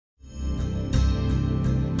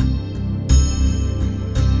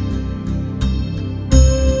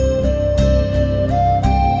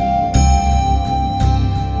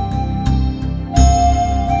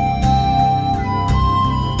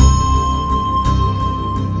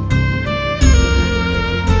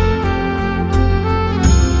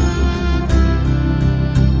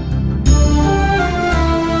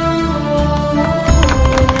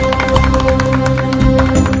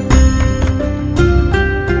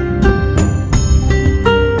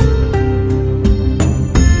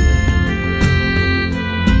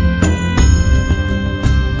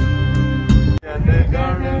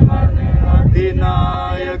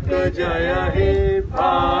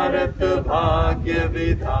भाग्य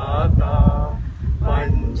विधाता।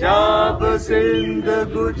 पंजाब सिंध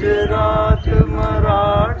गुजरात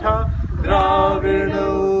मराठा द्राविड़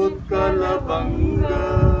उत्कल बंग,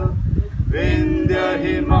 विंध्य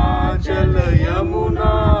हिमाचल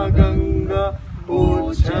यमुना गंगा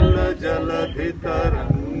उच्छल जलधि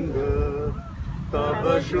तरंग। तब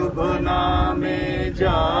शुभ नामे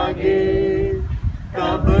जागे,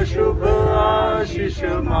 तब शुभ आशीष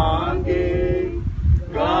मांगे,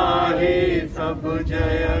 गाहे सब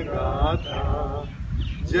जय गाथा।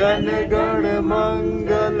 जन गण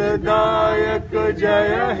मंगल दायक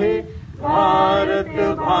जय हे, भारत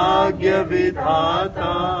भाग्य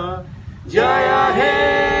विधाता। जय हे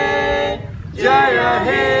जय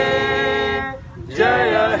हे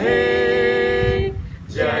जय हे,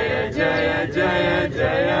 जय जय जय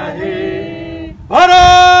जय हे।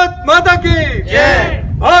 भारत माता की जय,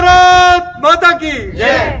 भारत माता की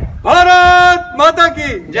जय, भारत माता की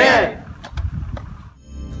जय।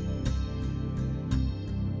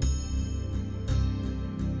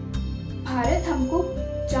 भारत हमको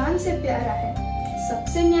जान से प्यारा है,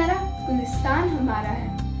 सबसे न्यारा गुलिस्तान हमारा है।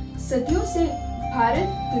 सदियों से भारत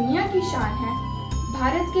दुनिया की शान है,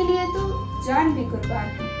 भारत के लिए तो जान भी कुर्बान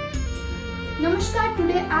है। Namaskar,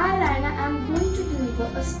 today I Raina am going to deliver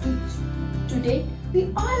a speech. Today we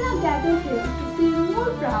all are gathered here to feel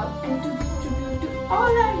more proud and to give tribute to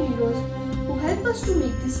all our heroes who help us to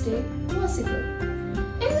make this day possible.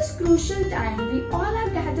 In this crucial time, we all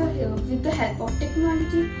are gathered here with the help of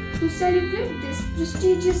technology to celebrate this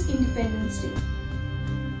prestigious Independence Day.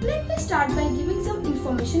 Let me start by giving some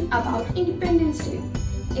information about Independence Day.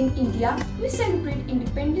 In India, we celebrate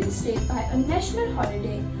Independence Day by a national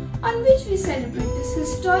holiday on which we celebrate this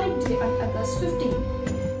historic day on August 15.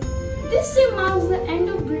 This day marks the end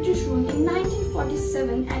of British rule in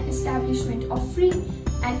 1947 and establishment of free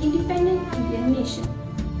and independent Indian nation.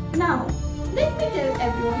 Now, let me tell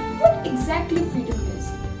everyone what exactly freedom is.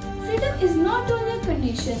 Freedom is not only a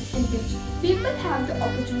condition in which people have the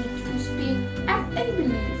opportunity to speak, act and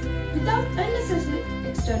believe without unnecessary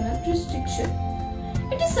external restriction.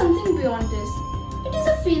 It is something beyond this. It is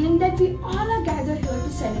a feeling that we all are gathered here to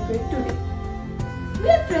celebrate today. We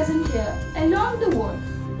are present here along the world,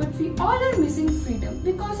 but we all are missing freedom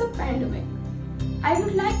because of pandemic. I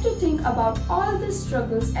would like to think about all the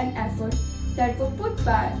struggles and efforts that were put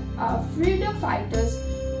by our freedom fighters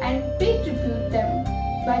and pay tribute them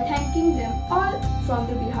by thanking them all from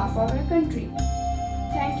the behalf of our country.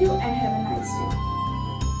 Thank you and have a nice day.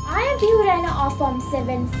 I am Raina of Form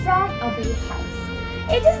 7 from Abbey House.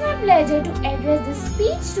 It is my pleasure to address this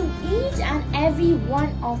speech to each and every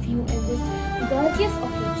one of you in this gorgeous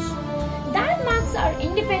occasion that marks our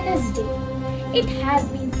Independence Day. It has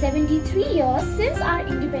been 73 years since our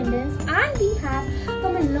independence and we have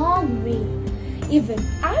come a long way. Even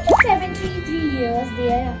after 73 years,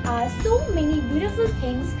 there are so many beautiful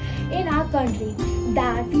things in our country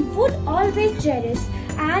that we would always cherish,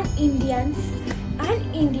 and Indians,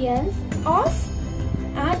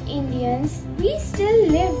 we still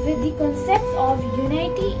live with the concepts of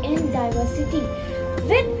unity in diversity,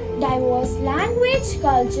 with diverse language,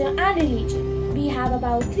 culture and religion. We have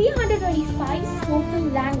about 325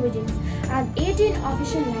 spoken languages and 18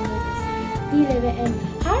 official languages. We live in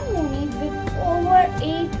harmony with over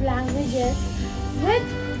 8 languages, with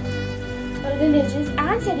religions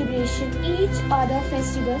and celebration each other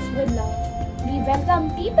festivals with love. We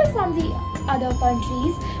welcome people from the other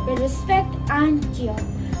countries with respect and care.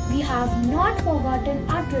 We have not forgotten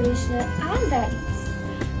our traditional and values.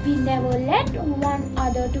 We never let one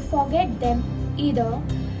other to forget them either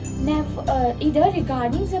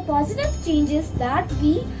regarding the positive changes that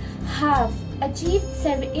we have achieved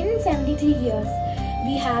in 73 years.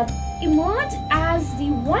 We have emerged as the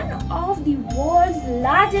one of the world's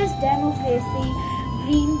largest democracy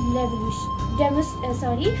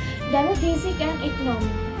and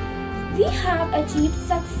economy. We have achieved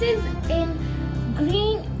success in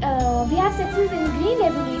green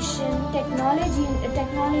revolution, technology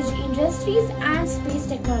industries and space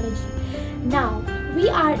technology. Now we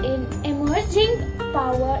are in emerging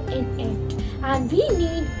power in it, and we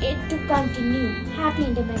need it to continue. Happy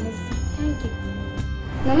Independence Day. Thank you.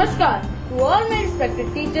 Namaskar to all my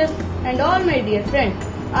respected teachers and all my dear friends.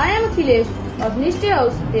 I am Akhilesh of Nishti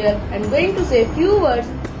House here and going to say a few words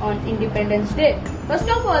on Independence Day. First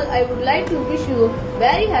of all, I would like to wish you a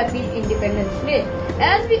very happy Independence Day.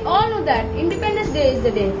 As we all know that Independence Day is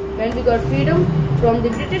the day when we got freedom from the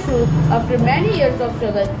British rule after many years of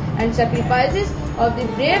struggle and sacrifices of the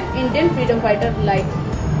brave Indian freedom fighters like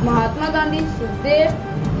Mahatma Gandhi, Sukhdev,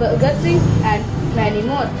 Bhagat Singh and many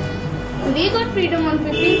more. We got freedom on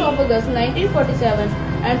 15th of August 1947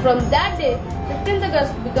 and from that day 15th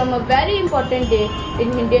August became a very important day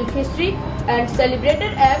in Indian history and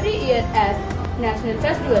celebrated every year as national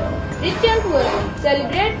festival. Rich and poor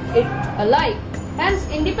celebrate it alike. Hence,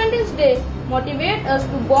 Independence Day motivates us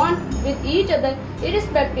to bond with each other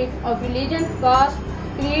irrespective of religion, caste,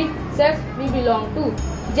 creed, sex we belong to.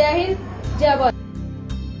 Jai Hind, Jai Bharat.